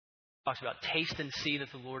talks about taste and see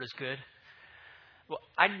that the Lord is good. Well,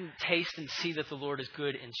 I didn't taste and see that the Lord is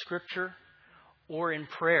good in Scripture or in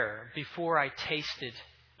prayer before I tasted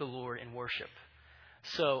the Lord in worship.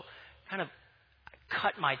 So kind of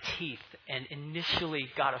cut my teeth and initially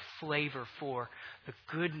got a flavor for the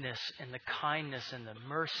goodness and the kindness and the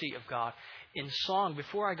mercy of God in song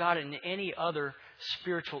before I got it in any other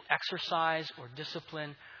spiritual exercise or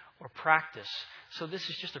discipline or practice. So this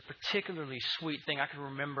is just a particularly sweet thing. I can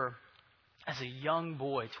remember as a young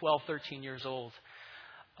boy, 12, 13 years old,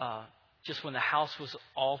 just when the house was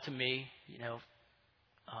all to me,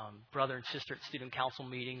 brother and sister at student council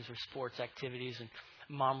meetings or sports activities and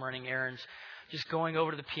mom running errands, just going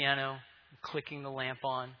over to the piano, clicking the lamp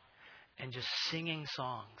on, and just singing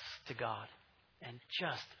songs to God. And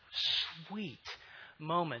just sweet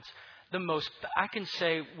moments. The most, I can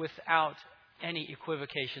say without any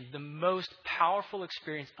equivocation, the most powerful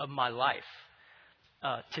experience of my life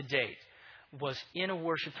to date was in a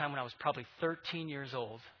worship time when I was probably 13 years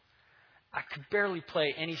old. I could barely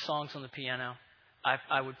play any songs on the piano.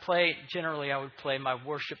 I would play my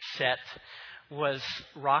worship set was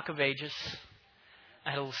Rock of Ages. I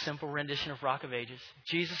had a little simple rendition of Rock of Ages.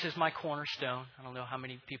 Jesus is my cornerstone. I don't know how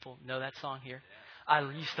many people know that song here. I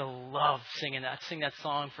used to love singing that. I'd sing that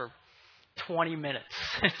song for 20 minutes,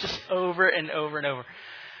 just over and over and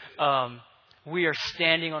over. We are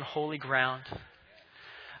standing on holy ground.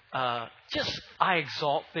 I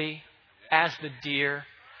exalt thee as the deer.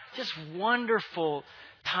 Just wonderful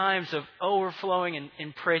times of overflowing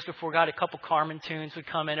in praise before God. A couple Carmen tunes would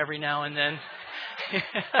come in every now and then.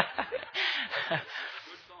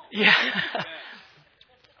 Yeah.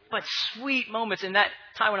 But sweet moments in that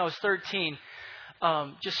time when I was 13,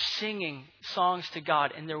 just singing songs to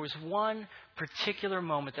God. And there was one particular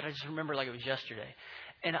moment that I just remember like it was yesterday.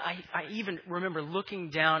 And I even remember looking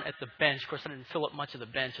down at the bench. Of course, I didn't fill up much of the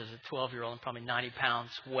bench as a 12-year-old. I'm probably 90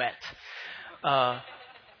 pounds wet.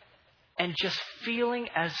 And just feeling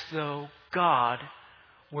as though God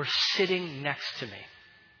were sitting next to me.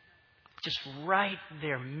 Just right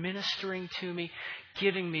there, ministering to me,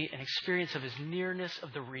 giving me an experience of His nearness,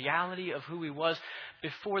 of the reality of who He was,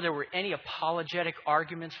 before there were any apologetic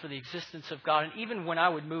arguments for the existence of God. And even when I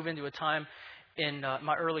would move into a time in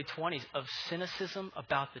my early 20s of cynicism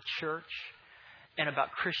about the church and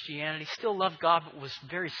about Christianity, still loved God, but was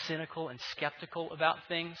very cynical and skeptical about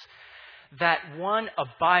things. That one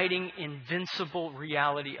abiding, invincible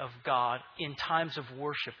reality of God in times of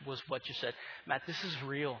worship was what you said. Matt, this is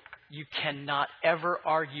real. You cannot ever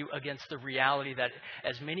argue against the reality that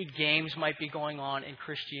as many games might be going on in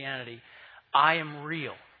Christianity, I am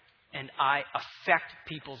real and I affect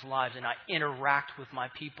people's lives and I interact with my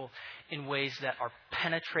people in ways that are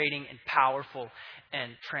penetrating and powerful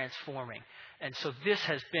and transforming. And so this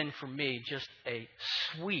has been for me just a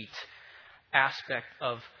sweet aspect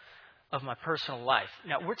of my personal life.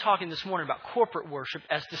 Now, we're talking this morning about corporate worship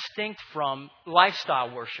as distinct from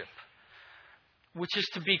lifestyle worship, which is,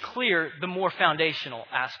 to be clear, the more foundational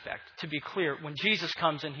aspect. To be clear, when Jesus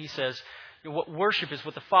comes and He says, what worship is,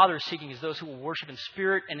 what the Father is seeking is those who will worship in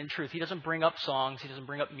spirit and in truth. He doesn't bring up songs. He doesn't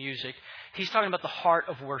bring up music. He's talking about the heart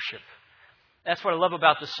of worship. That's what I love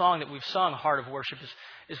about the song that we've sung, Heart of Worship,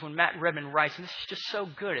 is when Matt Redman writes, and this is just so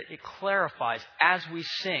good, it clarifies as we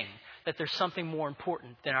sing that there's something more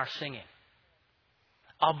important than our singing.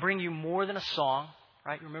 I'll bring you more than a song,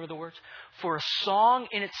 right? Remember the words? For a song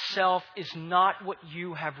in itself is not what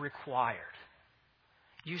you have required.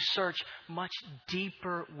 You search much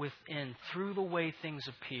deeper within through the way things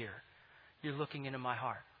appear. You're looking into my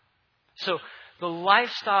heart. So the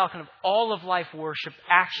lifestyle, kind of all of life worship,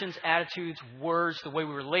 actions, attitudes, words, the way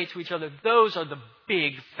we relate to each other, those are the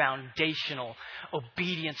big foundational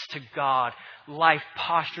obedience to God, life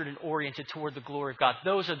postured and oriented toward the glory of God.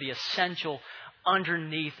 Those are the essential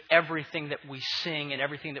underneath everything that we sing and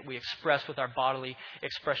everything that we express with our bodily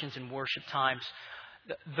expressions in worship times.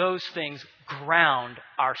 Those things ground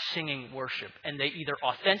our singing worship, and they either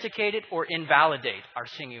authenticate it or invalidate our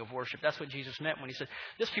singing of worship. That's what Jesus meant when He said,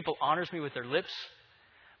 this people honors me with their lips,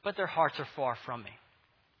 but their hearts are far from me.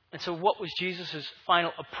 And so what was Jesus'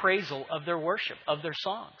 final appraisal of their worship, of their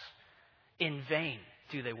songs? In vain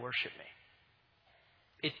do they worship me.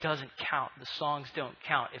 It doesn't count. The songs don't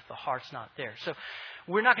count if the heart's not there. So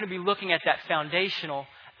we're not going to be looking at that foundational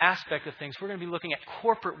aspect of things. We're going to be looking at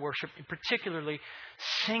corporate worship, and particularly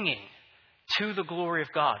singing to the glory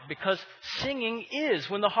of God. Because singing is,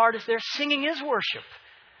 when the heart is there, singing is worship.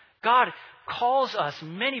 God calls us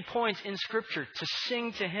many points in Scripture to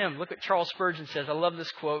sing to Him. Look what Charles Spurgeon says. I love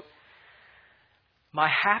this quote. My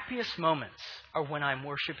happiest moments are when I'm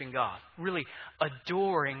worshiping God, really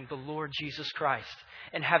adoring the Lord Jesus Christ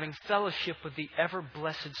and having fellowship with the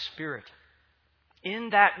ever-blessed Spirit.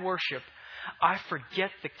 In that worship, I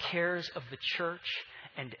forget the cares of the church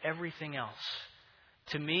and everything else.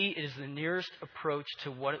 To me, it is the nearest approach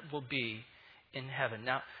to what it will be in heaven.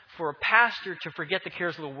 Now, for a pastor to forget the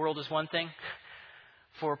cares of the world is one thing.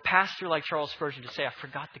 For a pastor like Charles Spurgeon to say, I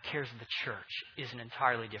forgot the cares of the church, is an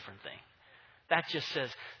entirely different thing. That just says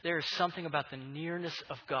there is something about the nearness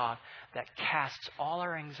of God that casts all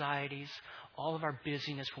our anxieties, all of our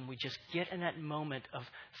busyness, when we just get in that moment of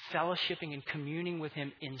fellowshipping and communing with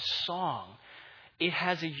Him in song. It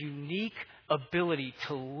has a unique ability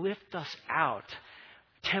to lift us out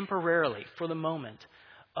temporarily, for the moment,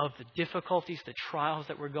 of the difficulties, the trials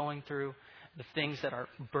that we're going through, the things that are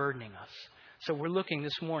burdening us. So we're looking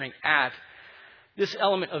this morning at this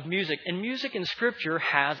element of music. And music in Scripture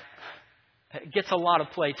gets a lot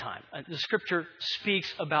of playtime. The Scripture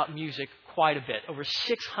speaks about music quite a bit. Over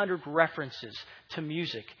 600 references to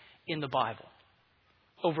music in the Bible.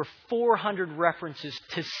 Over 400 references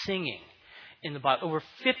to singing in the Bible. Over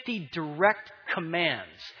 50 direct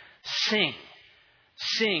commands. Sing.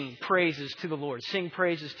 Sing praises to the Lord. Sing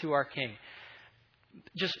praises to our King.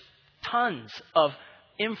 Just tons of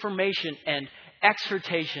information and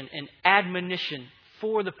exhortation and admonition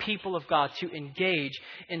for the people of God to engage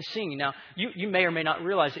in singing. Now, you may or may not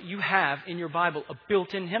realize that you have in your Bible a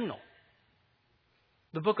built-in hymnal.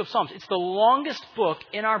 The book of Psalms. It's the longest book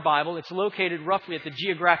in our Bible. It's located roughly at the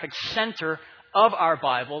geographic center of our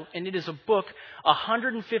Bible, and it is a book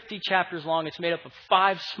 150 chapters long. It's made up of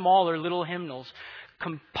 5 smaller little hymnals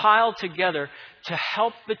compiled together to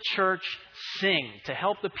help the church sing, to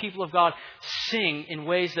help the people of God sing in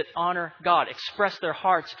ways that honor God, express their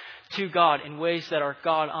hearts to God in ways that are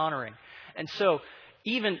God-honoring. And so,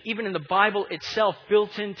 even in the Bible itself,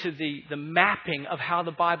 built into the mapping of how the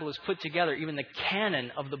Bible is put together, even the canon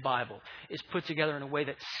of the Bible is put together in a way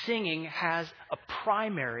that singing has a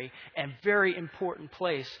primary and very important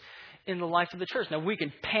place in the life of the church. Now, we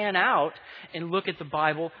can pan out and look at the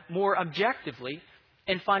Bible more objectively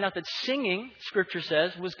and find out that singing, Scripture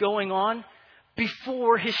says, was going on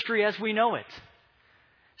before history as we know it.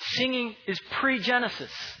 Singing is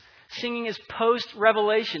pre-Genesis. Singing is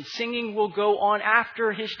post-Revelation. Singing will go on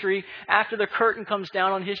after history, after the curtain comes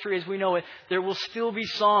down on history as we know it. There will still be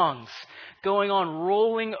songs going on,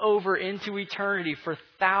 rolling over into eternity for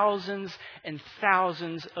thousands and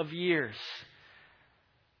thousands of years.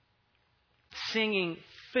 Singing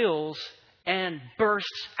fills and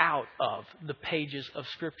bursts out of the pages of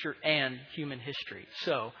Scripture and human history.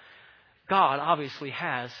 So, God obviously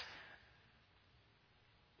has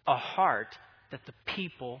a heart that the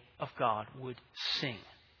people of God would sing.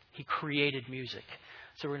 He created music.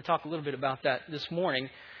 So we're going to talk a little bit about that this morning.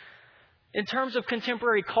 In terms of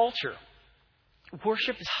contemporary culture,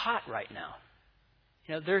 worship is hot right now.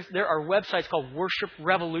 You know, there are websites called Worship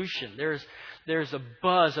Revolution. There's a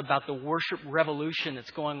buzz about the worship revolution that's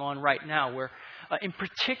going on right now, where, in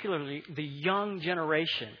particularly, the young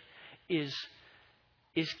generation is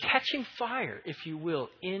catching fire, if you will,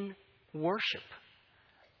 in worship.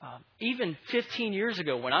 Even 15 years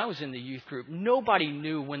ago, when I was in the youth group, nobody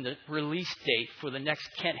knew when the release date for the next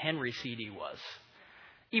Kent Henry CD was.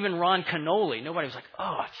 Even Ron Canoli, nobody was like,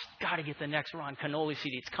 oh, I've got to get the next Ron Canoli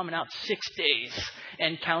CD. It's coming out 6 days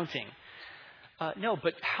and counting. No,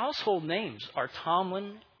 but household names are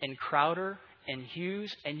Tomlin and Crowder and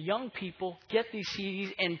Hughes, and young people get these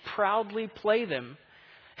CDs and proudly play them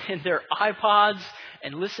in their iPods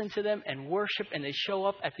and listen to them and worship, and they show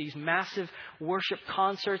up at these massive worship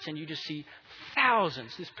concerts, and you just see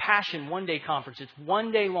thousands. This Passion One Day conference, it's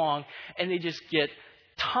 1 day long, and they just get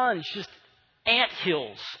tons, just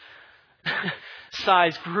anthills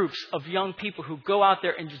size groups of young people who go out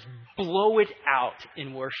there and just blow it out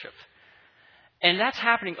in worship. And that's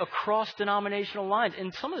happening across denominational lines.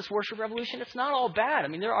 And some of this worship revolution, it's not all bad. I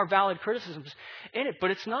mean, there are valid criticisms in it,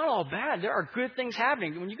 but it's not all bad. There are good things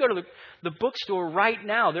happening. When you go to the bookstore right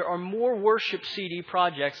now, there are more worship CD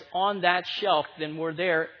projects on that shelf than were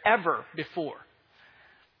there ever before.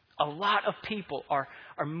 A lot of people are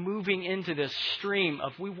moving into this stream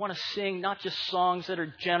of, we want to sing not just songs that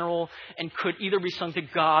are general and could either be sung to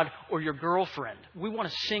God or your girlfriend. We want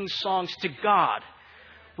to sing songs to God.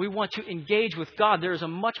 We want to engage with God. There is a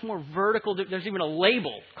much more vertical, there's even a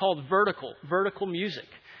label called vertical music.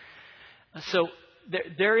 So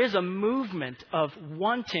there is a movement of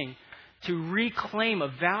wanting to reclaim a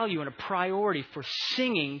value and a priority for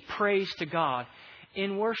singing praise to God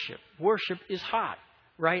in worship. Worship is hot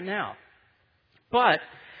right now. But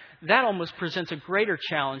that almost presents a greater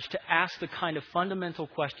challenge to ask the kind of fundamental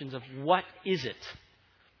questions of what is it?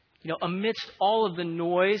 Amidst all of the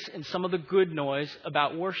noise and some of the good noise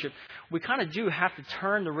about worship, we kind of do have to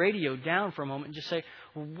turn the radio down for a moment and just say,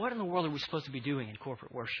 well, what in the world are we supposed to be doing in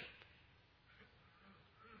corporate worship?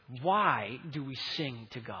 Why do we sing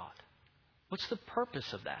to God? What's the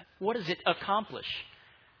purpose of that? What does it accomplish?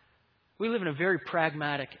 We live in a very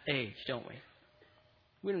pragmatic age, don't we?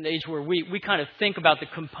 We live in an age where we kind of think about the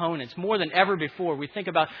components. More than ever before, we think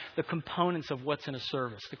about the components of what's in a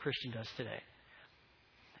service, the Christian does today.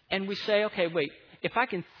 And we say, okay, wait, if I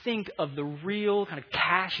can think of the real kind of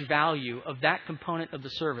cash value of that component of the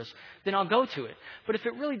service, then I'll go to it. But if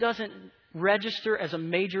it really doesn't register as a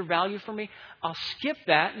major value for me, I'll skip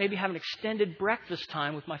that, maybe have an extended breakfast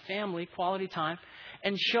time with my family, quality time,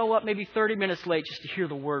 and show up maybe 30 minutes late just to hear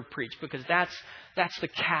the word preached, because that's the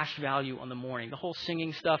cash value on the morning. The whole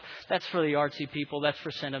singing stuff, that's for the artsy people, that's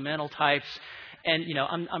for sentimental types, and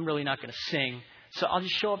I'm really not going to sing, so I'll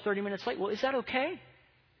just show up 30 minutes late. Well, is that okay?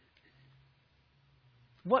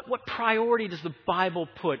 What priority does the Bible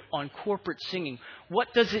put on corporate singing?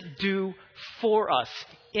 What does it do for us,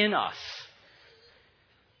 in us?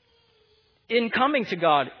 In coming to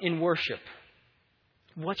God in worship,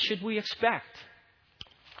 what should we expect?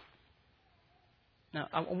 Now,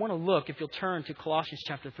 I want to look, if you'll turn to Colossians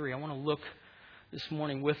chapter 3, I want to look this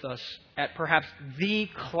morning with us at perhaps the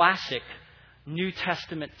classic New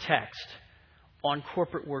Testament text on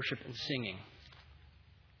corporate worship and singing.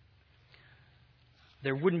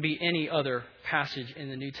 There wouldn't be any other passage in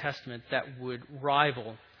the New Testament that would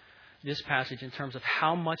rival this passage in terms of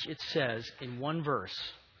how much it says in one verse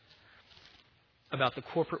about the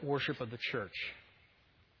corporate worship of the church.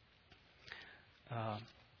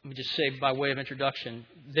 Let me just say by way of introduction,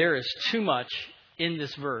 there is too much in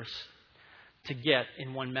this verse to get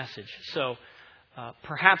in one message. So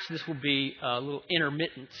perhaps this will be a little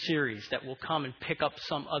intermittent series that will come and pick up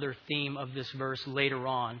some other theme of this verse later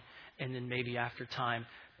on, and then maybe after time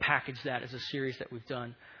package that as a series that we've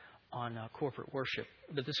done on corporate worship.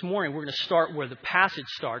 But this morning we're going to start where the passage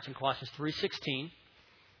starts in Colossians 3:16.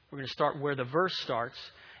 We're going to start where the verse starts,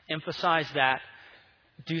 emphasize that,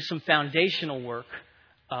 do some foundational work,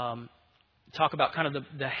 talk about kind of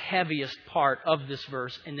the heaviest part of this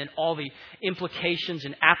verse, and then all the implications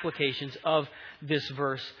and applications of this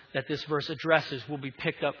verse that this verse addresses will be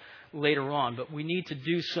picked up later on. But we need to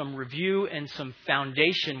do some review and some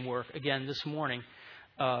foundation work again this morning.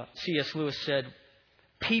 C.S. Lewis said,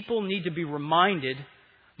 people need to be reminded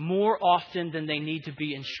more often than they need to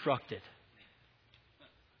be instructed.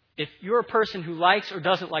 If you're a person who likes or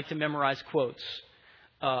doesn't like to memorize quotes,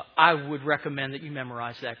 I would recommend that you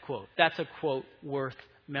memorize that quote. That's a quote worth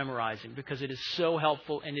memorizing because it is so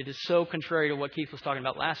helpful, and it is so contrary to what Keith was talking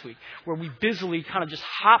about last week, where we busily kind of just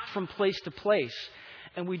hop from place to place.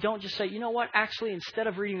 And we don't just say, you know what, actually, instead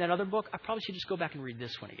of reading that other book, I probably should just go back and read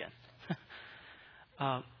this one again.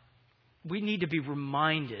 We need to be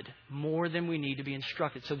reminded more than we need to be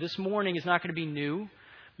instructed. So this morning is not going to be new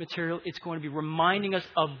material. It's going to be reminding us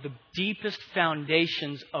of the deepest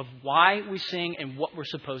foundations of why we sing and what we're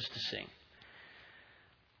supposed to sing.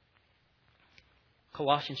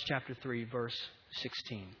 Colossians chapter 3, verse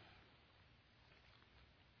 16.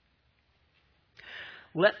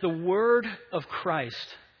 Let the word of Christ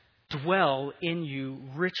dwell in you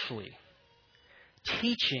richly,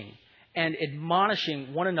 teaching and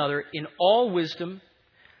admonishing one another in all wisdom,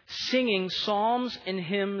 singing psalms and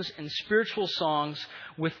hymns and spiritual songs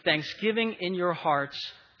with thanksgiving in your hearts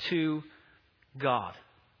to God.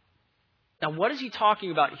 Now, what is he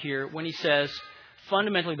talking about here when he says,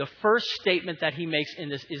 fundamentally, the first statement that he makes in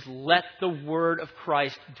this is, let the word of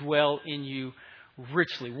Christ dwell in you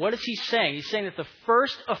richly? What is he saying? He's saying that the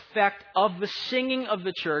first effect of the singing of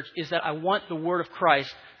the church is that I want the word of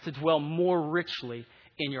Christ to dwell more richly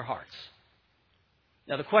in your hearts.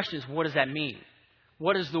 Now, the question is, what does that mean?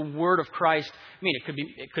 What does the word of Christ mean?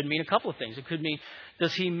 It could mean a couple of things. It could mean,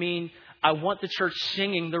 does he mean, I want the church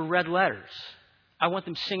singing the red letters? I want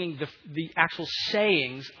them singing the actual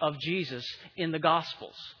sayings of Jesus in the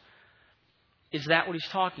Gospels. Is that what he's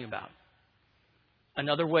talking about?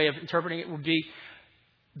 Another way of interpreting it would be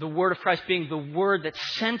the word of Christ being the word that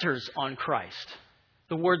centers on Christ.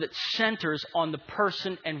 The word that centers on the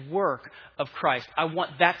person and work of Christ. I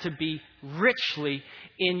want that to be richly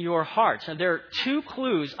in your hearts. Now, there are two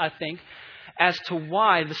clues, I think, as to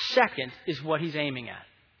why the second is what he's aiming at.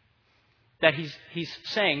 That he's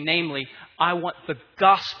saying, namely, I want the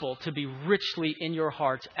gospel to be richly in your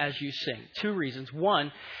hearts as you sing. Two reasons.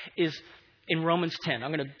 One is in Romans 10.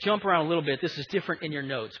 I'm going to jump around a little bit. This is different in your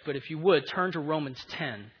notes. But if you would, turn to Romans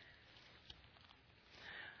 10.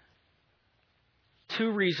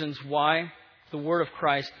 two reasons why the word of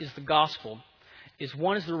Christ is the gospel is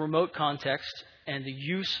one is the remote context and the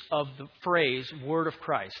use of the phrase word of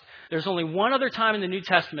Christ. There's only one other time in the New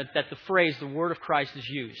Testament that the phrase the word of Christ is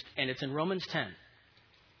used, and it's in Romans 10.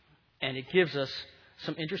 And it gives us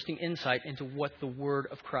some interesting insight into what the word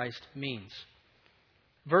of Christ means.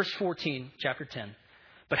 Verse 14, chapter 10.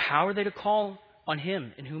 But how are they to call on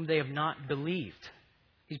him in whom they have not believed?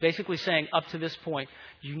 He's basically saying up to this point,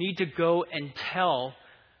 you need to go and tell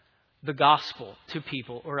the gospel to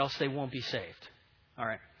people or else they won't be saved. All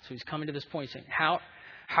right. So he's coming to this point saying, how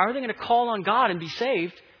are they going to call on God and be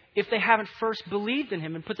saved if they haven't first believed in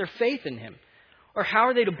him and put their faith in him? Or how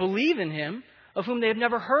are they to believe in him of whom they have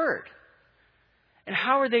never heard? And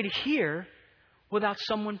how are they to hear without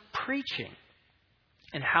someone preaching?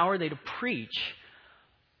 And how are they to preach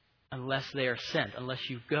unless they are sent, unless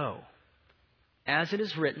you go? As it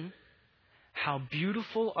is written, how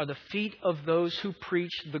beautiful are the feet of those who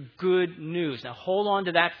preach the good news. Now hold on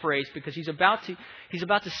to that phrase because he's about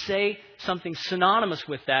to say something synonymous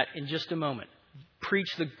with that in just a moment.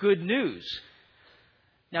 Preach the good news.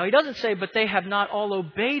 Now he doesn't say, but they have not all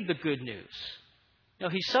obeyed the good news. No,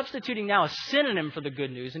 he's substituting now a synonym for the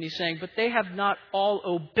good news, and he's saying, but they have not all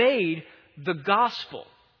obeyed the gospel.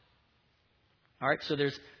 All right, so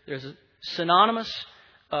there's a synonymous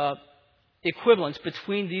equivalence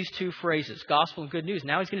between these two phrases, gospel and good news.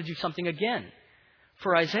 Now he's going to do something again.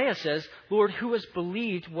 For Isaiah says, Lord, who has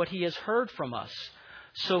believed what he has heard from us?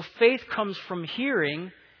 So faith comes from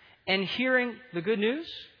hearing, and hearing the good news,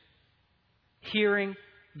 hearing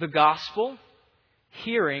the gospel,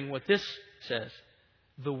 hearing what this says,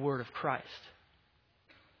 the word of Christ.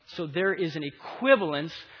 So there is an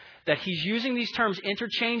equivalence that he's using these terms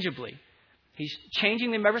interchangeably. He's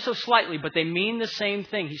changing them ever so slightly, but they mean the same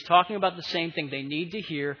thing. He's talking about the same thing. They need to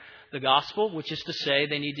hear the gospel, which is to say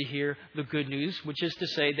they need to hear the good news, which is to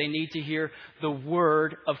say they need to hear the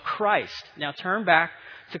word of Christ. Now turn back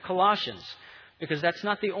to Colossians, because that's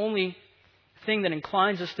not the only thing that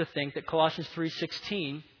inclines us to think that Colossians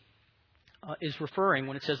 3:16 is referring,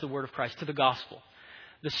 when it says the word of Christ, to the gospel.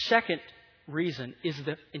 The second reason is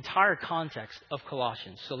the entire context of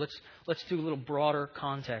Colossians. So let's do a little broader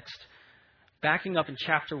context. Backing up in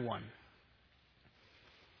chapter 1.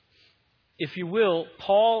 If you will,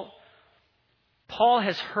 Paul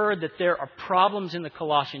has heard that there are problems in the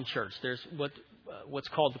Colossian church. There's what's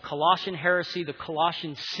called the Colossian heresy, the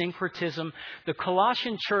Colossian syncretism. The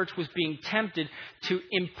Colossian church was being tempted to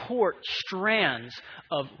import strands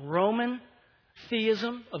of Roman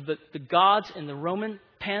theism, of the gods in the Roman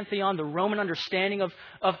pantheon, the Roman understanding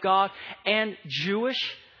of God, and Jewish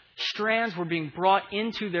strands were being brought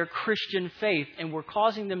into their Christian faith and were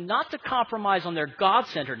causing them not to compromise on their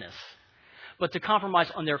God-centeredness, but to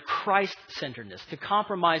compromise on their Christ-centeredness, to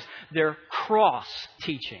compromise their cross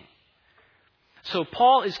teaching. So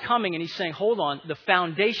Paul is coming and he's saying, hold on, the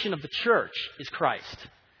foundation of the church is Christ.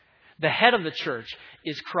 The head of the church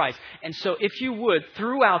is Christ. And so if you would,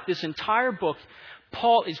 throughout this entire book,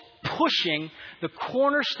 Paul is pushing the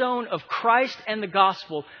cornerstone of Christ and the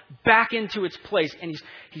gospel back into its place. And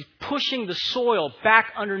he's pushing the soil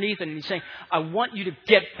back underneath it. And he's saying, I want you to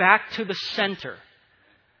get back to the center.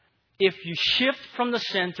 If you shift from the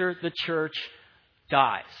center, the church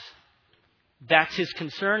dies. That's his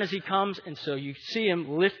concern as he comes. And so you see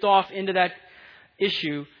him lift off into that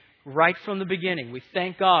issue right from the beginning. We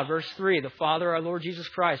thank God, verse 3, the Father, our Lord Jesus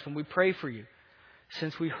Christ, when we pray for you,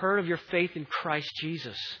 since we heard of your faith in Christ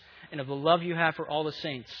Jesus and of the love you have for all the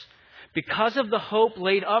saints, because of the hope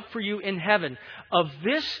laid up for you in heaven. Of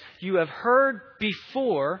this you have heard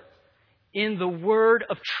before in the word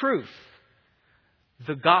of truth,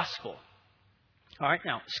 the gospel. All right,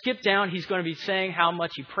 now skip down. He's going to be saying how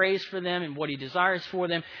much he prays for them and what he desires for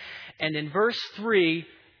them. And in verse 3,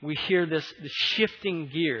 we hear the shifting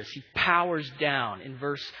gears. He powers down in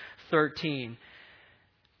verse 13.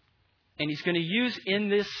 And he's going to use in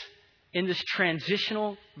this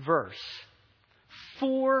transitional verse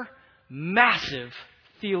 4 massive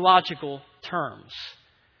theological terms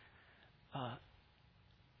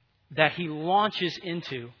that he launches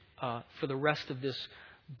into for the rest of this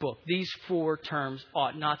book. These 4 terms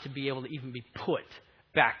ought not to be able to even be put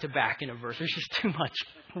back to back in a verse. There's just too much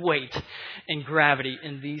weight and gravity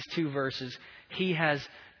in these 2 verses. He has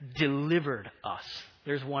delivered us.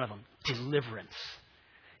 There's one of them. Deliverance.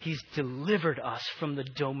 He's delivered us from the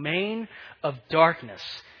domain of darkness.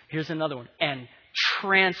 Here's another one. And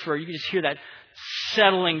transfer. You can just hear that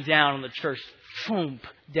settling down on the church. Boom,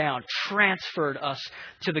 down. Transferred us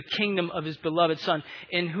to the kingdom of his beloved Son,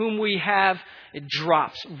 in whom we have, it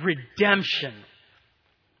drops, redemption.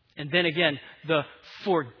 And then again, the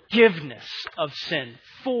forgiveness of sin.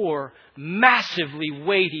 4 massively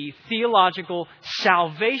weighty, theological,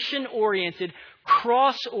 salvation-oriented,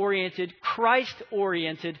 cross-oriented,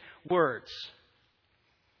 Christ-oriented words.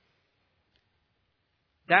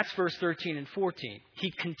 That's verse 13 and 14.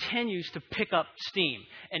 He continues to pick up steam.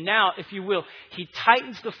 And now, if you will, he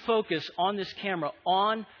tightens the focus on this camera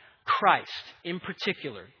on Christ in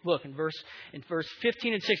particular. Look, in verse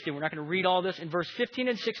 15 and 16, we're not going to read all this. In verse 15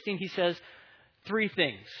 and 16, he says 3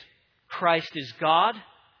 things. Christ is God.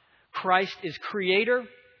 Christ is creator.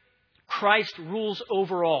 Christ rules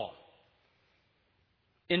over all.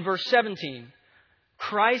 In verse 17,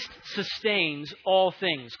 Christ sustains all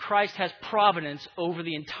things. Christ has providence over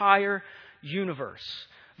the entire universe.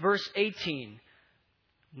 Verse 18,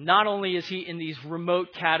 not only is he in these remote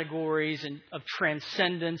categories of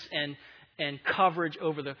transcendence and coverage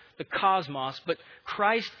over the cosmos, but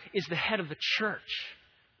Christ is the head of the church.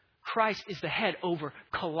 Christ is the head over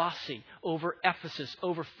Colossae, over Ephesus,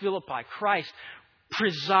 over Philippi. Christ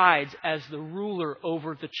presides as the ruler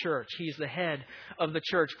over the church. He is the head of the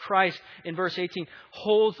church. Christ, in verse 18,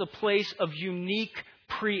 holds the place of unique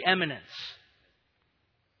preeminence.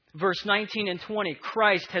 Verse 19 and 20,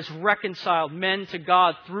 Christ has reconciled men to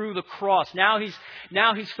God through the cross. Now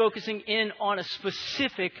he's focusing in on a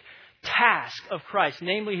specific task of Christ,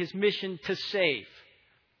 namely his mission to save.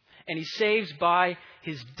 And he saves by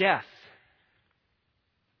his death.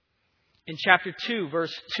 In chapter 2,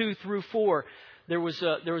 verse 2 through 4, there was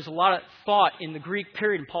a lot of thought in the Greek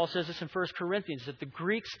period, and Paul says this in 1 Corinthians, that the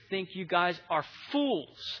Greeks think you guys are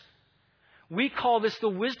fools. We call this the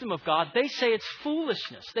wisdom of God. They say it's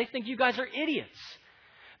foolishness. They think you guys are idiots.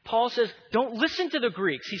 Paul says, don't listen to the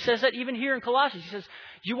Greeks. He says that even here in Colossians. He says,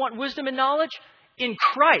 you want wisdom and knowledge? In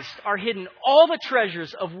Christ are hidden all the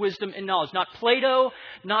treasures of wisdom and knowledge. Not Plato,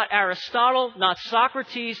 not Aristotle, not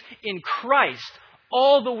Socrates. In Christ,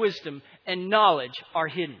 all the wisdom and knowledge are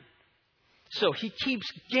hidden. So he keeps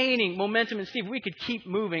gaining momentum. And Steve, we could keep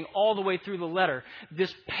moving all the way through the letter.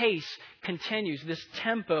 This pace continues. This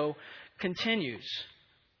tempo continues.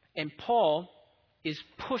 And Paul is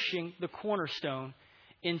pushing the cornerstone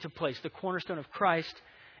into place. The cornerstone of Christ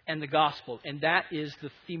and the gospel. And that is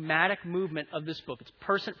the thematic movement of this book. It's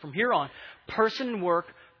from here on, person and work,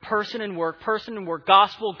 person and work, person and work,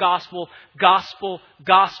 gospel, gospel, gospel,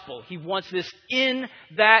 gospel. He wants this in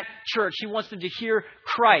that church. He wants them to hear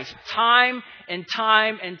Christ time and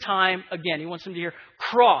time and time again. He wants them to hear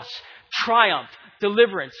cross, triumph,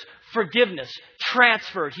 deliverance, forgiveness,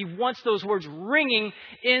 transferred. He wants those words ringing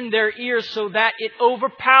in their ears so that it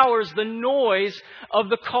overpowers the noise of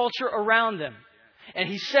the culture around them. And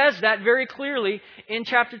he says that very clearly in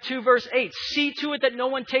chapter 2, verse 8. See to it that no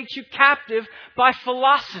one takes you captive by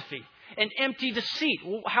philosophy and empty deceit.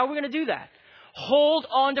 Well, how are we going to do that? Hold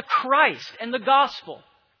on to Christ and the gospel.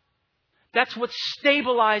 That's what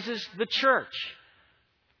stabilizes the church.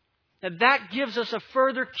 Now that gives us a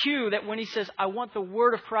further cue that when he says, I want the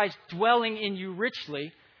word of Christ dwelling in you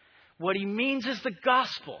richly, what he means is the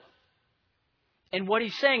gospel. And what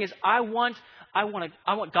he's saying is, I want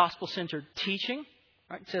gospel-centered teaching.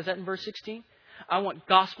 Right? It says that in verse 16. I want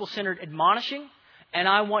gospel-centered admonishing. And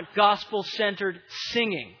I want gospel-centered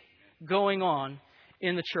singing going on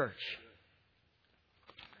in the church.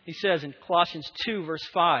 He says in Colossians 2, verse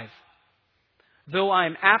 5, though I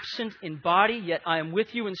am absent in body, yet I am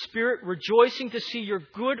with you in spirit, rejoicing to see your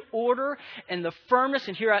good order and the firmness.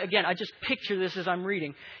 And here again, I just picture this as I'm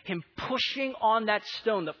reading. Him pushing on that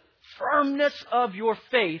stone, the firmness of your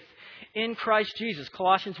faith in Christ Jesus.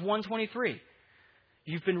 Colossians 1:23.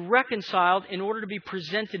 You've been reconciled in order to be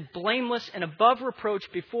presented blameless and above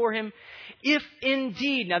reproach before Him. If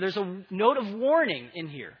indeed, now there's a note of warning in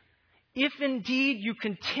here. If indeed you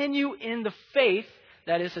continue in the faith,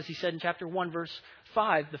 that is, as he said in chapter 1, verse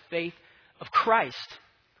 5, the faith of Christ.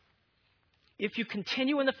 If you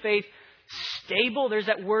continue in the faith, stable, there's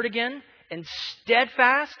that word again, and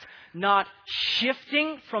steadfast, not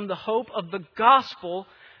shifting from the hope of the gospel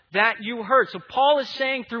that you heard. So Paul is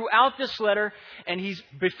saying throughout this letter, and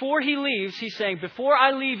before he leaves, he's saying, before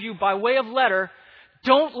I leave you by way of letter,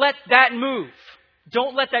 don't let that move.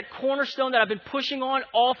 Don't let that cornerstone that I've been pushing on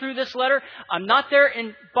all through this letter. I'm not there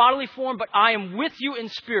in bodily form, but I am with you in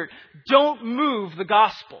spirit. Don't move the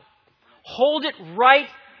gospel. Hold it right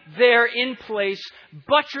there in place.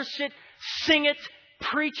 Buttress it, sing it,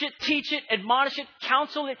 preach it, teach it, admonish it,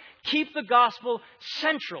 counsel it. Keep the gospel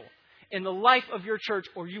central in the life of your church,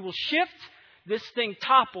 or you will shift, this thing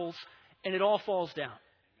topples, and it all falls down.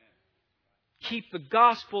 Keep the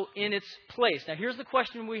gospel in its place. Now here's the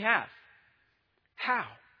question we have. How?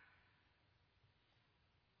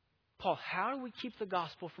 Paul, how do we keep the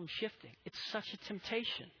gospel from shifting? It's such a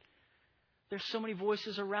temptation. There's so many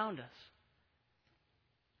voices around us.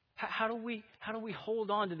 How do we hold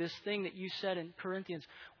on to this thing that you said in Corinthians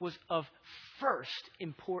was of first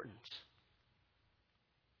importance?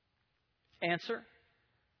 Answer,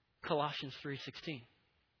 Colossians 3:16.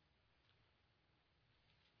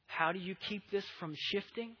 How do you keep this from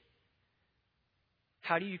shifting?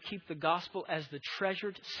 How do you keep the gospel as the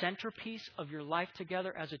treasured centerpiece of your life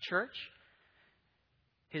together as a church?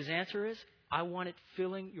 His answer is, I want it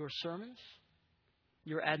filling your sermons,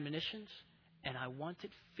 your admonitions, and I want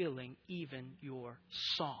it filling even your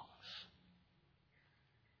songs.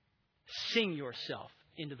 Sing yourself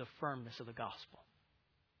into the firmness of the gospel.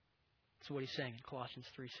 That's what he's saying in Colossians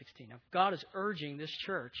 3:16. Now, God is urging this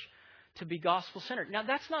church to be gospel-centered. Now,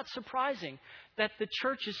 that's not surprising that the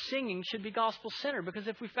church's singing should be gospel-centered, because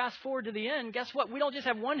if we fast forward to the end, guess what? We don't just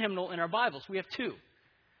have one hymnal in our Bibles. We have two.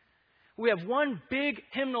 We have one big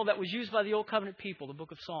hymnal that was used by the Old Covenant people, the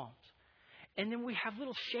Book of Psalms. And then we have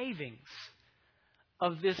little shavings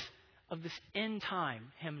of this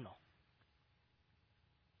end-time hymnal.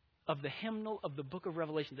 Of the hymnal of the book of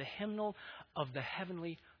Revelation, the hymnal of the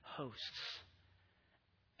heavenly hosts.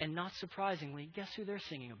 And not surprisingly, guess who they're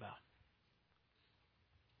singing about?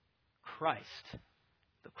 Christ,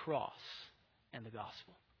 the cross, and the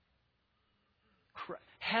gospel.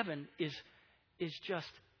 Heaven is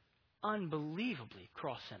just unbelievably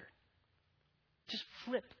cross-centered. Just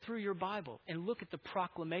flip through your Bible and look at the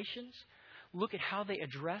proclamations. Look at how they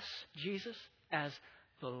address Jesus as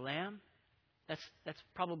the Lamb. That's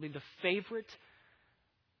probably the favorite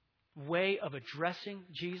way of addressing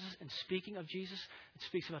Jesus and speaking of Jesus. It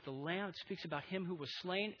speaks about the Lamb. It speaks about Him who was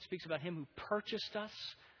slain. It speaks about Him who purchased us.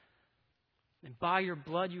 And by your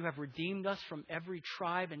blood you have redeemed us from every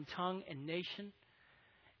tribe and tongue and nation.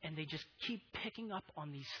 And they just keep picking up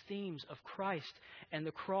on these themes of Christ and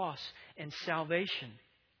the cross and salvation.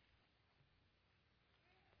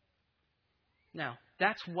 Now,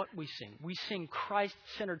 that's what we sing. We sing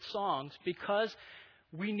Christ-centered songs because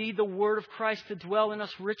we need the Word of Christ to dwell in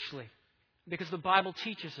us richly. Because the Bible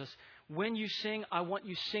teaches us, when you sing, I want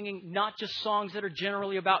you singing not just songs that are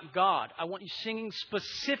generally about God. I want you singing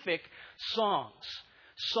specific songs.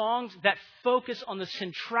 Songs that focus on the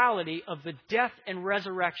centrality of the death and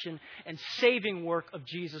resurrection and saving work of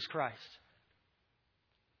Jesus Christ.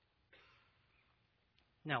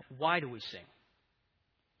 Now, why do we sing?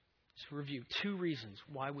 Let's review 2 reasons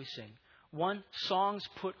why we sing. 1, songs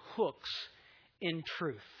put hooks in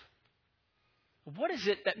truth. What is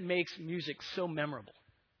it that makes music so memorable?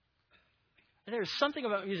 There's something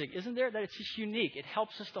about music, isn't there, that it's just unique. It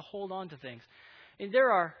helps us to hold on to things. And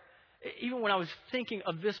there are, even when I was thinking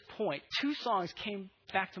of this point, 2 songs came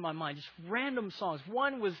back to my mind, just random songs.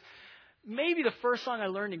 One was maybe the first song I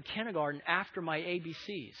learned in kindergarten after my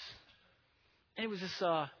ABCs. And it was this,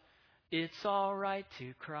 It's All Right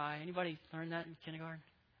to Cry. Anybody learn that in kindergarten?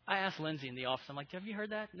 I asked Lindsay in the office, I'm like, have you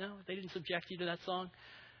heard that? No, they didn't subject you to that song?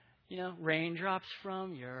 You know, raindrops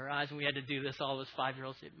from your eyes. And we had to do this, all those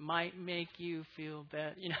 5-year-olds. It might make you feel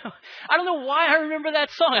better. You know, I don't know why I remember that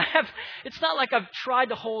song. It's not like I've tried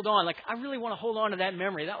to hold on. Like, I really want to hold on to that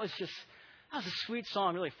memory. That was a sweet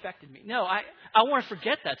song. It really affected me. No, I want to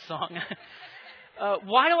forget that song.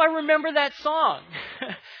 Why do I remember that song?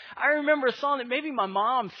 I remember a song that maybe my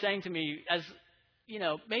mom sang to me as, you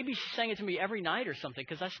know, maybe she sang it to me every night or something,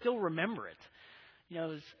 because I still remember it. You know,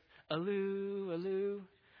 it was, Aloo, Aloo,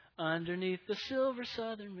 underneath the silver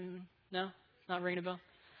southern moon. No? Not ringing a bell?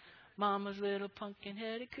 Mama's little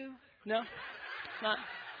pumpkin-headed coo. No? Not?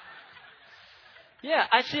 Yeah,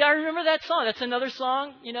 I remember that song. That's another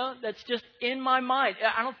song, you know, that's just in my mind.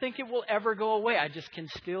 I don't think it will ever go away. I just can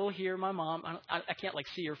still hear my mom. I can't, like,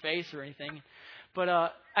 see her face or anything. But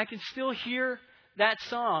I can still hear that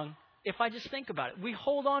song if I just think about it. We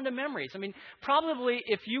hold on to memories. I mean, probably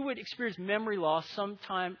if you would experience memory loss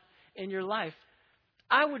sometime in your life,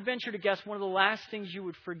 I would venture to guess one of the last things you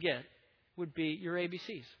would forget would be your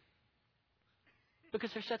ABCs.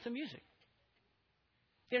 Because they're sets of music.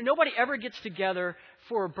 You know, nobody ever gets together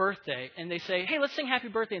for a birthday and they say, hey, let's sing happy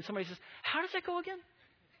birthday. And somebody says, how does that go again?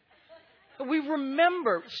 We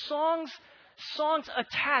remember songs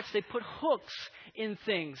attached. They put hooks in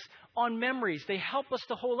things on memories. They help us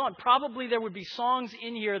to hold on. Probably there would be songs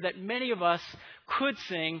in here that many of us could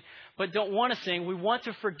sing but don't want to sing. We want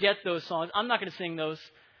to forget those songs. I'm not going to sing those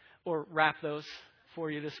or rap those for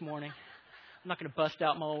you this morning. I'm not going to bust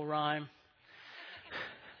out my old rhyme.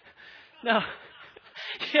 No.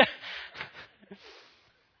 Yeah.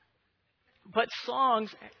 But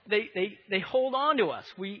songs, they hold on to us.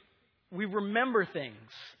 We remember things.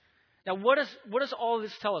 Now, what does all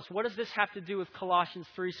this tell us? What does this have to do with Colossians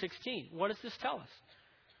 3:16? What does this tell us?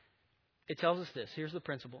 It tells us this. Here's the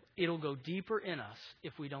principle. It'll go deeper in us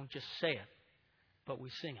if we don't just say it, but we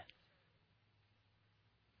sing it.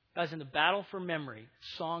 Guys, in the battle for memory,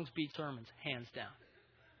 songs beat sermons, hands down.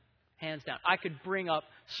 Hands down. I could bring up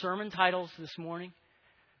sermon titles this morning,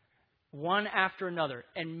 one after another,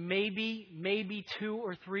 and maybe 2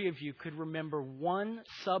 or 3 of you could remember one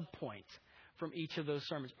subpoint from each of those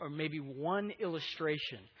sermons, or maybe one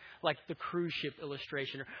illustration, like the cruise ship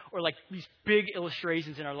illustration, or like these big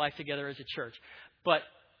illustrations in our life together as a church. But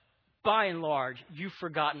by and large, you've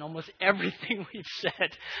forgotten almost everything we've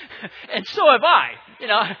said. And so have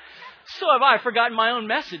I. So have I forgotten my own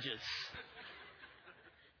messages.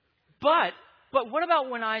 But what about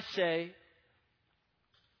when I say,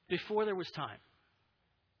 before there was time?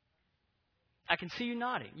 I can see you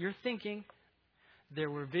nodding. You're thinking, there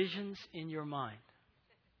were visions in your mind.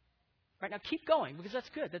 Right, now keep going, because that's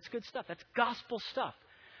good. That's good stuff. That's gospel stuff.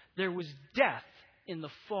 There was death in the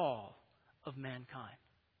fall of mankind.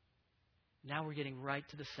 Now we're getting right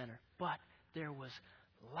to the center. But there was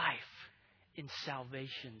life in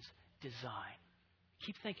salvation's design.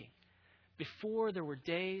 Keep thinking. Before there were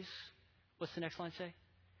days, what's the next line say?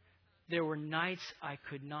 There were nights I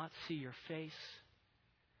could not see your face,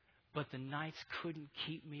 but the nights couldn't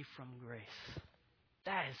keep me from grace.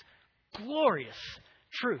 That is glorious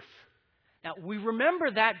truth. Now, we remember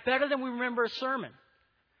that better than we remember a sermon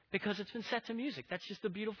because it's been set to music. That's just the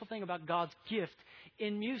beautiful thing about God's gift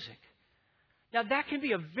in music. Now, that can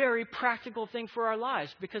be a very practical thing for our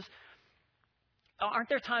lives, because aren't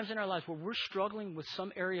there times in our lives where we're struggling with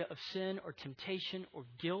some area of sin or temptation or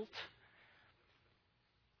guilt,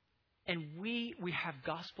 and we have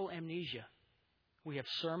gospel amnesia. We have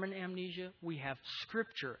sermon amnesia. We have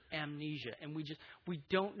scripture amnesia. And we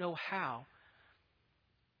don't know how.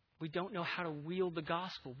 We don't know how to wield the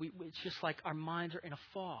gospel. It's just like our minds are in a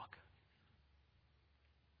fog.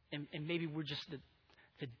 And maybe we're just,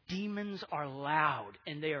 the demons are loud.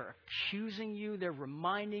 And they are accusing you. They're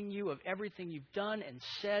reminding you of everything you've done and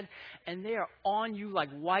said. And they are on you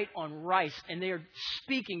like white on rice. And they are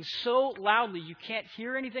speaking so loudly you can't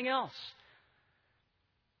hear anything else.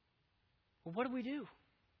 Well, what do?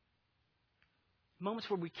 Moments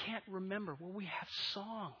where we can't remember. Well, we have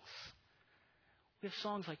songs. We have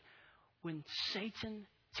songs like, when Satan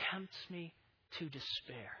tempts me to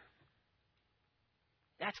despair.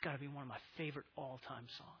 That's got to be one of my favorite all-time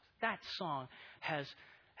songs. That song has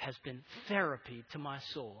been therapy to my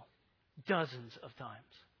soul dozens of times.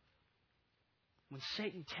 When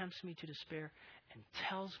Satan tempts me to despair and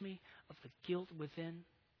tells me of the guilt within,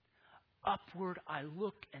 upward I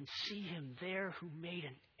look and see him there who made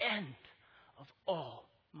an end of all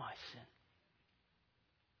my sin.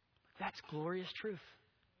 That's glorious truth.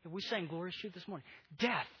 We sang glorious truth this morning.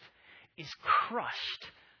 Death is crushed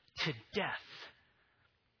to death.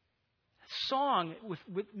 Song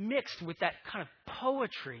mixed with that kind of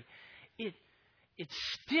poetry, it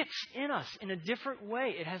sticks in us in a different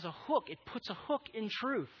way. It has a hook. It puts a hook in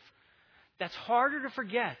truth. That's harder to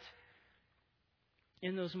forget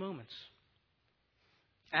in those moments.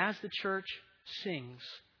 As the church sings,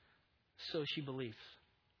 so she believes.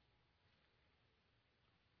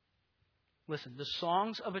 Listen, the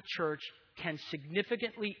songs of a church can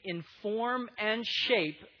significantly inform and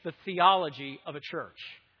shape the theology of a church.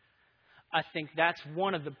 I think that's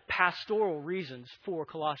one of the pastoral reasons for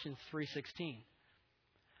Colossians 3:16.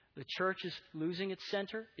 The church is losing its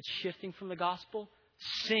center. It's shifting from the gospel.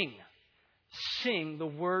 Sing. Sing the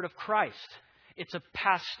word of Christ. It's a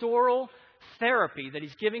pastoral therapy that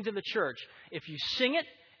he's giving to the church. If you sing it,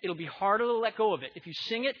 it'll be harder to let go of it. If you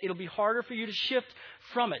sing it, it'll be harder for you to shift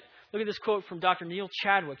from it. Look at this quote from Dr. Neil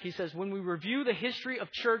Chadwick. He says, when we review the history of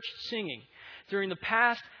church singing during the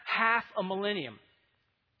past half a millennium,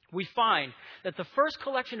 we find that the first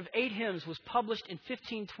collection of 8 hymns was published in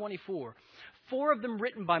 1524. 4 of them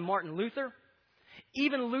written by Martin Luther.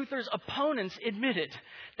 Even Luther's opponents admitted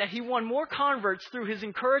that he won more converts through his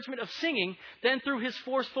encouragement of singing than through his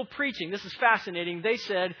forceful preaching. This is fascinating. They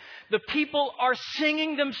said, the people are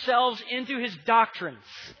singing themselves into his doctrines.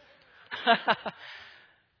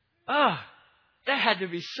 That had to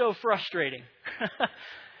be so frustrating.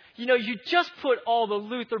 You just put all the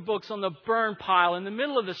Luther books on the burn pile in the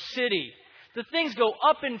middle of the city. The things go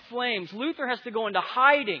up in flames. Luther has to go into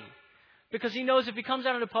hiding because he knows if he comes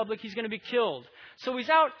out into public, he's going to be killed. So he's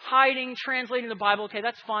out hiding, translating the Bible. Okay,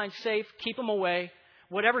 that's fine, safe, keep him away.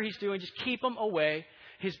 Whatever he's doing, just keep him away.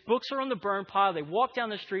 His books are on the burn pile. They walk down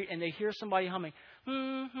the street and they hear somebody humming.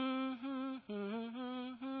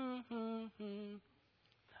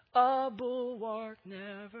 a bulwark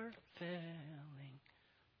never failing.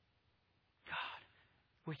 God,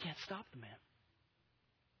 we can't stop the man.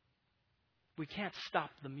 We can't stop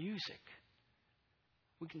the music.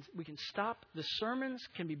 We can stop. The sermons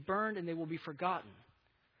can be burned and they will be forgotten.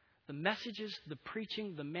 The messages, the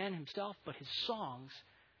preaching, the man himself, but his songs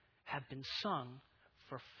have been sung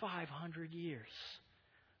for 500 years.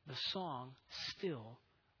 The song still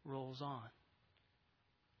rolls on.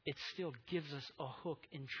 It still gives us a hook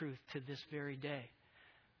in truth to this very day.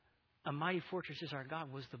 A Mighty Fortress Is Our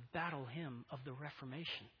God was the battle hymn of the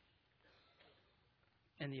Reformation.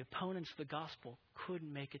 And the opponents of the gospel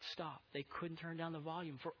couldn't make it stop. They couldn't turn down the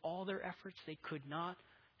volume. For all their efforts, they could not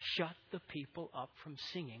shut the people up from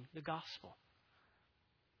singing the gospel.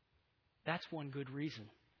 That's one good reason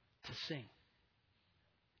to sing.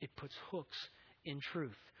 It puts hooks in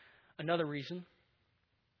truth. Another reason,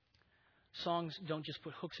 songs don't just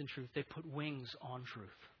put hooks in truth, they put wings on truth.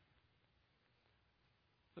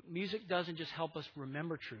 But music doesn't just help us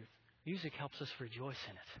remember truth. Music helps us rejoice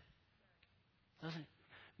in it. Doesn't it?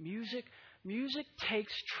 Music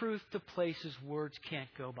takes truth to places words can't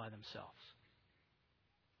go by themselves.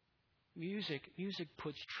 Music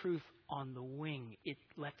puts truth on the wing. It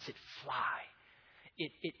lets it fly.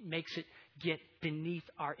 It makes it get beneath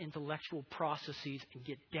our intellectual processes and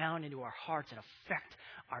get down into our hearts and affect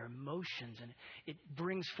our emotions. And it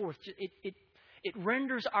brings forth, it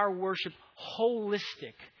renders our worship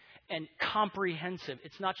holistic and comprehensive.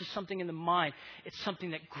 It's not just something in the mind. It's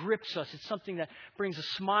something that grips us. It's something that brings a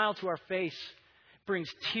smile to our face, brings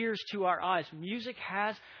tears to our eyes. Music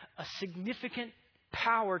has a significant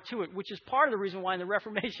power to it, which is part of the reason why in the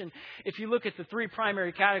Reformation, if you look at the three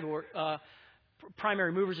primary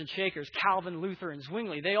primary movers and shakers, Calvin, Luther, and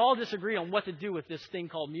Zwingli, they all disagreed on what to do with this thing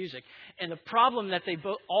called music. And the problem that they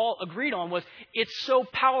all agreed on was, it's so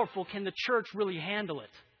powerful, can the church really handle it?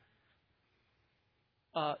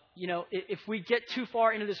 If we get too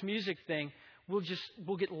far into this music thing,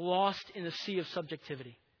 we'll get lost in the sea of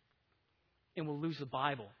subjectivity. And we'll lose the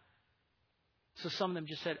Bible. So some of them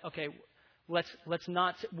just said, okay,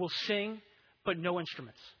 we'll sing, but no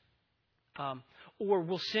instruments. Or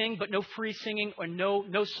we'll sing, but no free singing or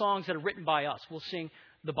no songs that are written by us. We'll sing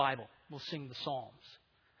the Bible. We'll sing the Psalms.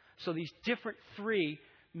 So these different three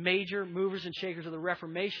major movers and shakers of the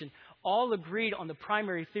Reformation all agreed on the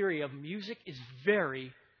primary theory of music is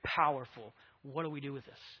very powerful. What do we do with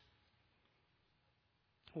this?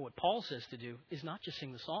 Well, what Paul says to do is not just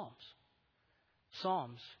sing the Psalms.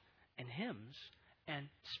 Psalms and hymns and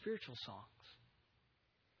spiritual songs.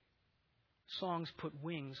 Songs put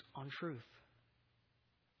wings on truth.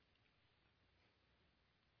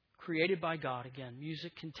 Created by God, again,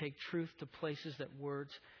 music can take truth to places that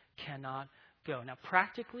words cannot go. Now,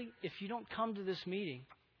 practically, if you don't come to this meeting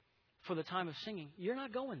for the time of singing, you're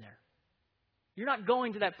not going there. You're not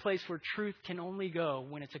going to that place where truth can only go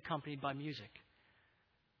when it's accompanied by music.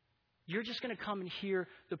 You're just going to come and hear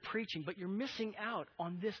the preaching, but you're missing out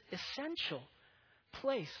on this essential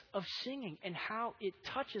place of singing and how it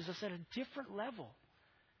touches us at a different level.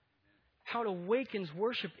 How it awakens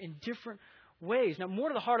worship in different ways. Now, more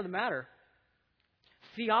to the heart of the matter,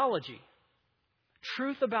 theology,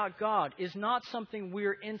 truth about God, is not something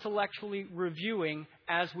we're intellectually reviewing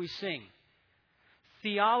as we sing.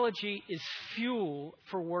 Theology is fuel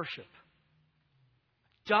for worship.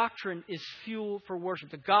 Doctrine is fuel for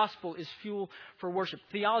worship. The gospel is fuel for worship.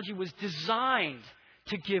 Theology was designed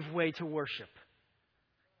to give way to worship.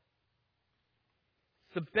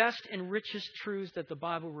 The best and richest truths that the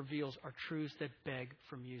Bible reveals are truths that beg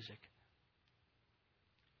for music.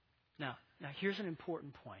 Now here's an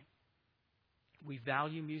important point. We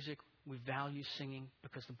value music, we value singing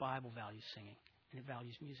because the Bible values singing and it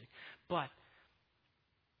values music. But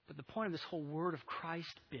the point of this whole Word of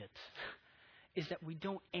Christ bit is that we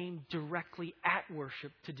don't aim directly at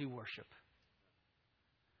worship to do worship.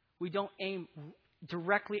 We don't aim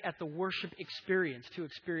directly at the worship experience to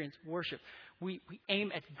experience worship. We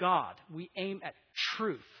aim at God. We aim at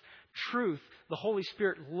truth. Truth, the Holy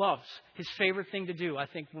Spirit loves. His favorite thing to do, I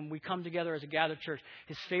think, when we come together as a gathered church,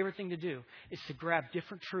 his favorite thing to do is to grab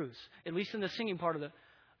different truths, at least in the singing part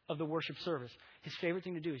of the worship service. His favorite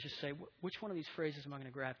thing to do is just say, which one of these phrases am I going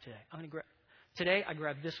to grab today? Today, I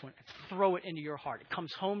grab this one and throw it into your heart. It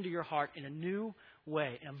comes home to your heart in a new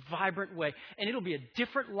way, in a vibrant way. And it'll be a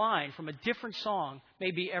different line from a different song,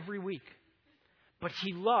 maybe every week. But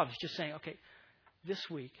he loves just saying, okay, this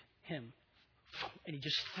week, hymn. And he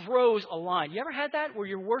just throws a line. You ever had that where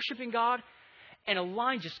you're worshiping God and a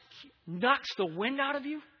line just knocks the wind out of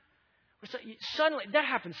you? Suddenly, that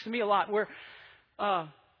happens to me a lot where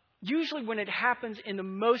usually when it happens in the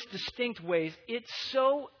most distinct ways, it's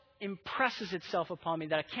so impresses itself upon me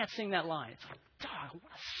that I can't sing that line. It's like, dog, I want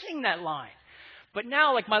to sing that line. But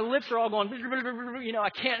now, like, my lips are all going,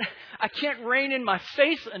 I can't rein in my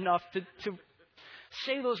face enough to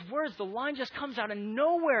say those words. The line just comes out of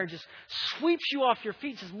nowhere, just sweeps you off your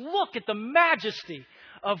feet. Says, look at the majesty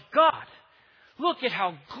of God. Look at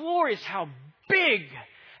how glorious, how big,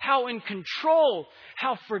 how in control,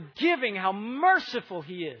 how forgiving, how merciful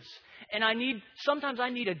He is. And sometimes I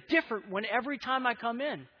need a different one every time I come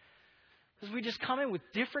in. Because we just come in with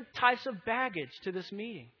different types of baggage to this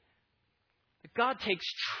meeting. God takes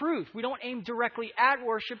truth. We don't aim directly at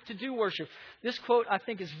worship to do worship. This quote, I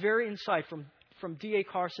think, is very insightful from D.A.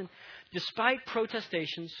 Carson. Despite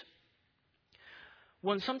protestations,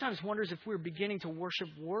 one sometimes wonders if we're beginning to worship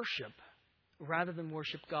rather than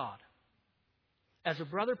worship God. As a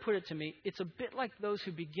brother put it to me, it's a bit like those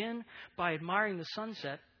who begin by admiring the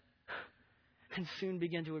sunset and soon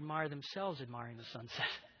begin to admire themselves admiring the sunset.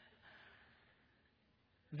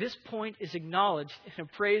 This point is acknowledged in a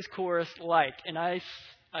praise chorus like, and I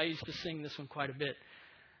used to sing this one quite a bit.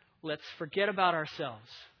 Let's forget about ourselves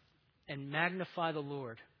and magnify the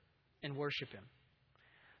Lord and worship Him.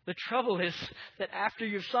 The trouble is that after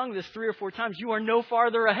you've sung this 3 or 4 times, you are no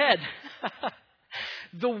farther ahead.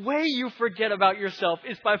 The way you forget about yourself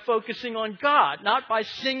is by focusing on God, not by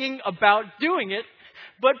singing about doing it,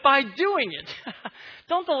 but by doing it.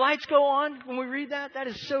 Don't the lights go on when we read that? That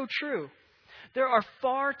is so true. There are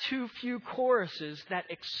far too few choruses that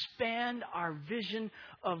expand our vision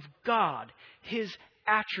of God, His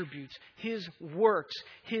attributes, His works,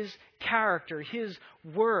 His character, His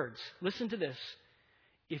words. Listen to this.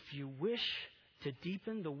 If you wish to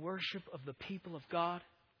deepen the worship of the people of God,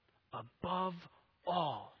 above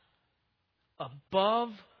all,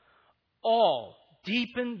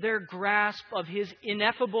 deepen their grasp of His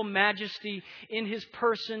ineffable majesty in His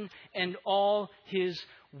person and all His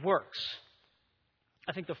works.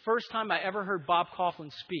 I think the first time I ever heard Bob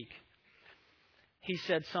Kauflin speak, he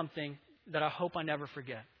said something that I hope I never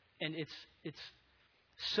forget. And it's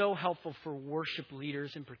so helpful for worship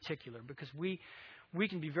leaders in particular, because we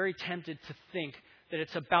can be very tempted to think that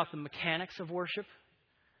it's about the mechanics of worship,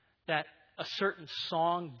 that a certain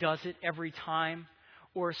song does it every time,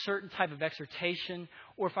 or a certain type of exhortation,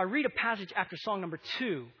 or if I read a passage after song number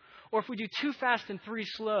 2, or if we do 2 fast and 3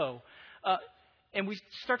 slow, and we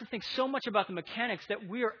start to think so much about the mechanics that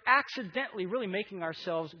we are accidentally really making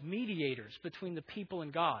ourselves mediators between the people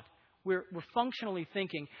and God. We're functionally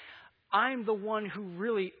thinking, I'm the one who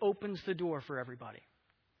really opens the door for everybody.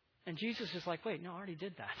 And Jesus is like, wait, no, I already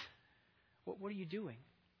did that. What are you doing?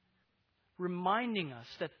 Reminding us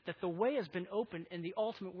that the way has been opened and the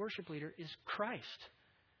ultimate worship leader is Christ.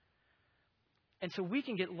 And so we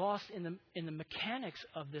can get lost in the mechanics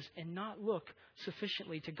of this and not look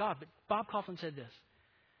sufficiently to God. But Bob Kauflin said this: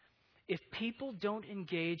 if people don't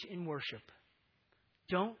engage in worship,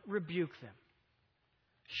 don't rebuke them.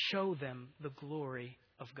 Show them the glory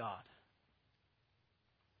of God.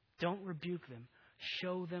 Don't rebuke them.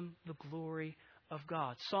 Show them the glory of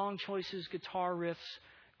God. Song choices, guitar riffs,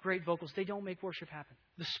 great vocals, they don't make worship happen.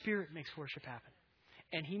 The Spirit makes worship happen.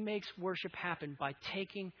 And He makes worship happen by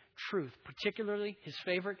taking truth, particularly His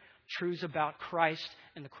favorite, truths about Christ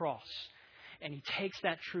and the cross. And He takes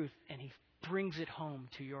that truth and He brings it home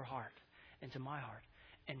to your heart and to my heart.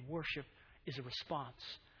 And worship is a response.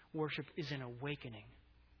 Worship is an awakening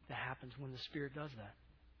that happens when the Spirit does that.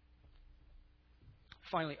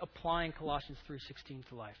 Finally, applying Colossians 3:16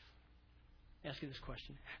 to life. Ask you this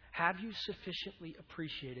question. Have you sufficiently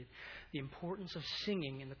appreciated the importance of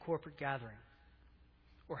singing in the corporate gathering?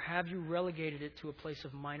 Or have you relegated it to a place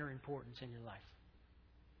of minor importance in your life?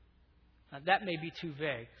 Now, that may be too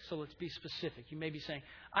vague, so let's be specific. You may be saying,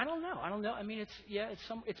 I don't know. I mean,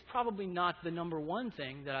 it's probably not the number one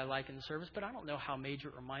thing that I like in the service, but I don't know how major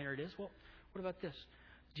or minor it is. Well, what about this?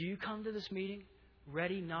 Do you come to this meeting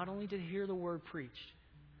ready not only to hear the word preached,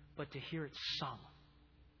 but to hear it sung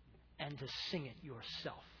and to sing it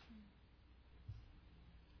yourself?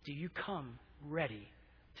 Do you come ready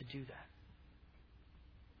to do that?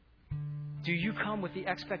 Do you come with the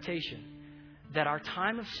expectation that our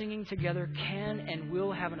time of singing together can and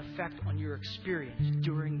will have an effect on your experience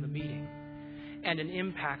during the meeting and an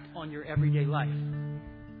impact on your everyday life?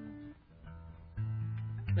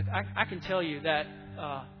 Look, I can tell you that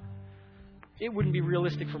it wouldn't be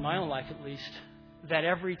realistic for my own life, at least, that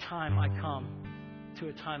every time I come to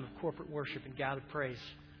a time of corporate worship and gathered praise,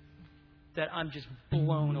 that I'm just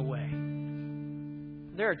blown away.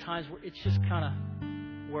 There are times where it's just kind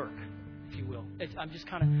of work, if you will.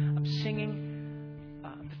 I'm singing,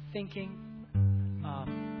 I'm thinking,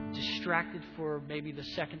 distracted for maybe the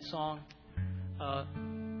second song.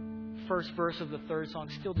 first verse of the third song,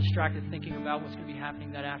 still distracted thinking about what's going to be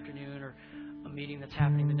happening that afternoon or a meeting that's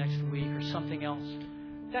happening the next week or something else.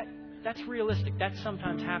 That's realistic. That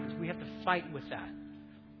sometimes happens. We have to fight with that.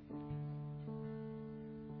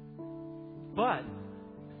 But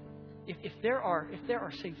if there are,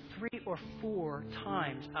 say, 3 or 4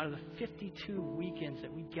 times out of the 52 weekends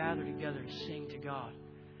that we gather together to sing to God,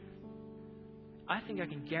 I think I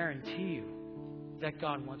can guarantee you that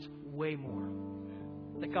God wants way more.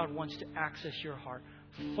 That God wants to access your heart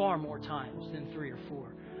far more times than 3 or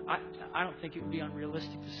 4. I don't think it would be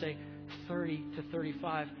unrealistic to say 30 to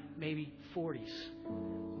 35, maybe 40s.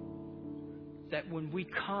 That when we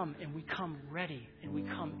come and we come ready and we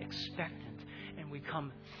come expectant and we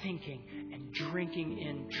come thinking and drinking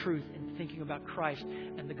in truth and thinking about Christ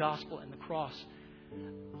and the gospel and the cross,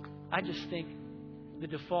 I just think the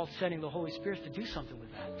default setting of the Holy Spirit is to do something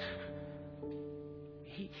with that.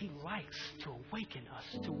 He likes to awaken us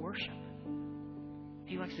to worship.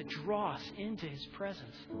 He likes to draw us into His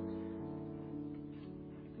presence.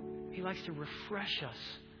 He likes to refresh us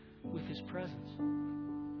with His presence.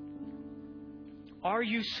 Are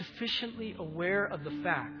you sufficiently aware of the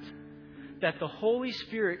fact that the Holy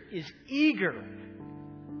Spirit is eager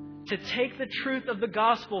to take the truth of the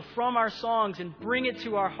gospel from our songs and bring it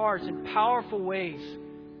to our hearts in powerful ways,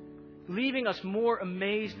 leaving us more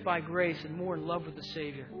amazed by grace and more in love with the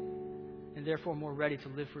Savior, and therefore more ready to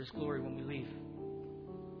live for His glory when we leave?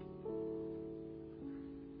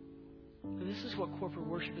 This is what corporate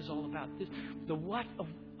worship is all about. The what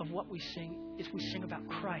of what we sing is we sing about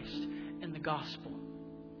Christ and the gospel.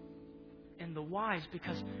 And the why is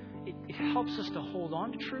because it helps us to hold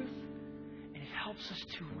on to truth, and it helps us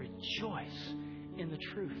to rejoice in the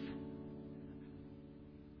truth.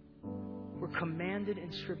 We're commanded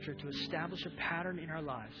in Scripture to establish a pattern in our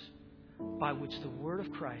lives by which the Word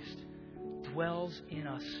of Christ dwells in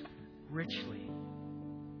us richly.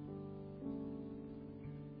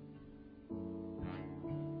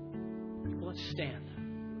 Well, let's stand.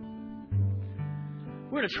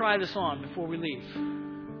 We're going to try this on before we leave.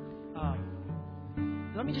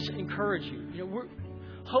 Let me just encourage you. We're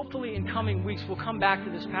hopefully in coming weeks we'll come back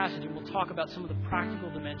to this passage and we'll talk about some of the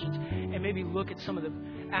practical dimensions and maybe look at some of the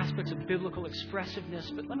aspects of biblical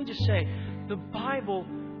expressiveness. But let me just say, the Bible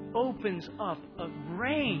opens up a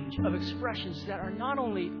range of expressions that are not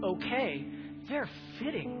only okay, they're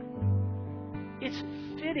fitting. It's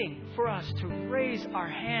fitting for us to raise our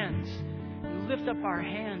hands, lift up our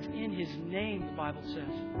hands in His name, the Bible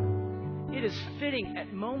says. It is fitting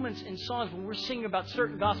at moments in songs when we're singing about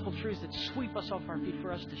certain gospel truths that sweep us off our feet for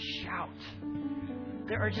us to shout.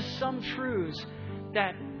 There are just some truths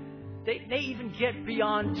that they even get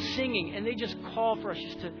beyond singing, and they just call for us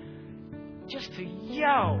just to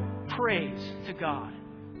yell praise to God.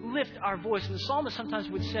 Lift our voice. And the psalmist sometimes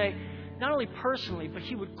would say, not only personally, but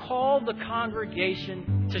he would call the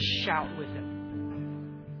congregation to shout with him.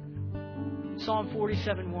 Psalm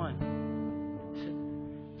 47:1.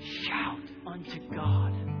 Shout unto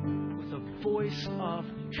God with a voice of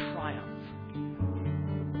triumph.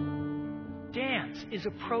 Dance is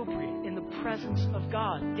appropriate in the presence of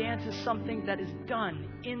God. Dance is something that is done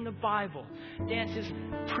in the Bible. Dance is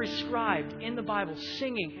prescribed in the Bible.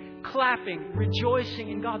 Singing, clapping, rejoicing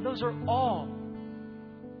in God. Those are all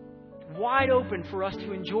wide open for us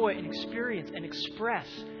to enjoy and experience and express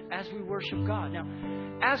as we worship God. Now,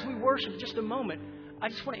 as we worship, just a moment, I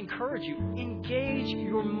just want to encourage you, engage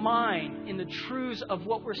your mind in the truths of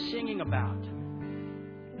what we're singing about.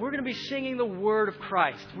 We're going to be singing the Word of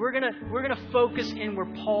Christ. We're going to focus in where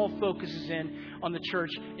Paul focuses in on the church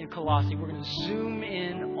in Colossae. We're going to zoom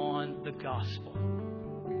in on the gospel.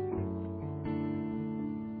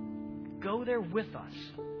 Go there with us.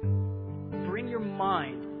 Bring your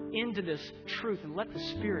mind into this truth and let the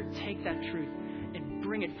Spirit take that truth and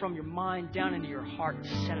bring it from your mind down into your heart and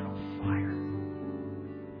set it on fire.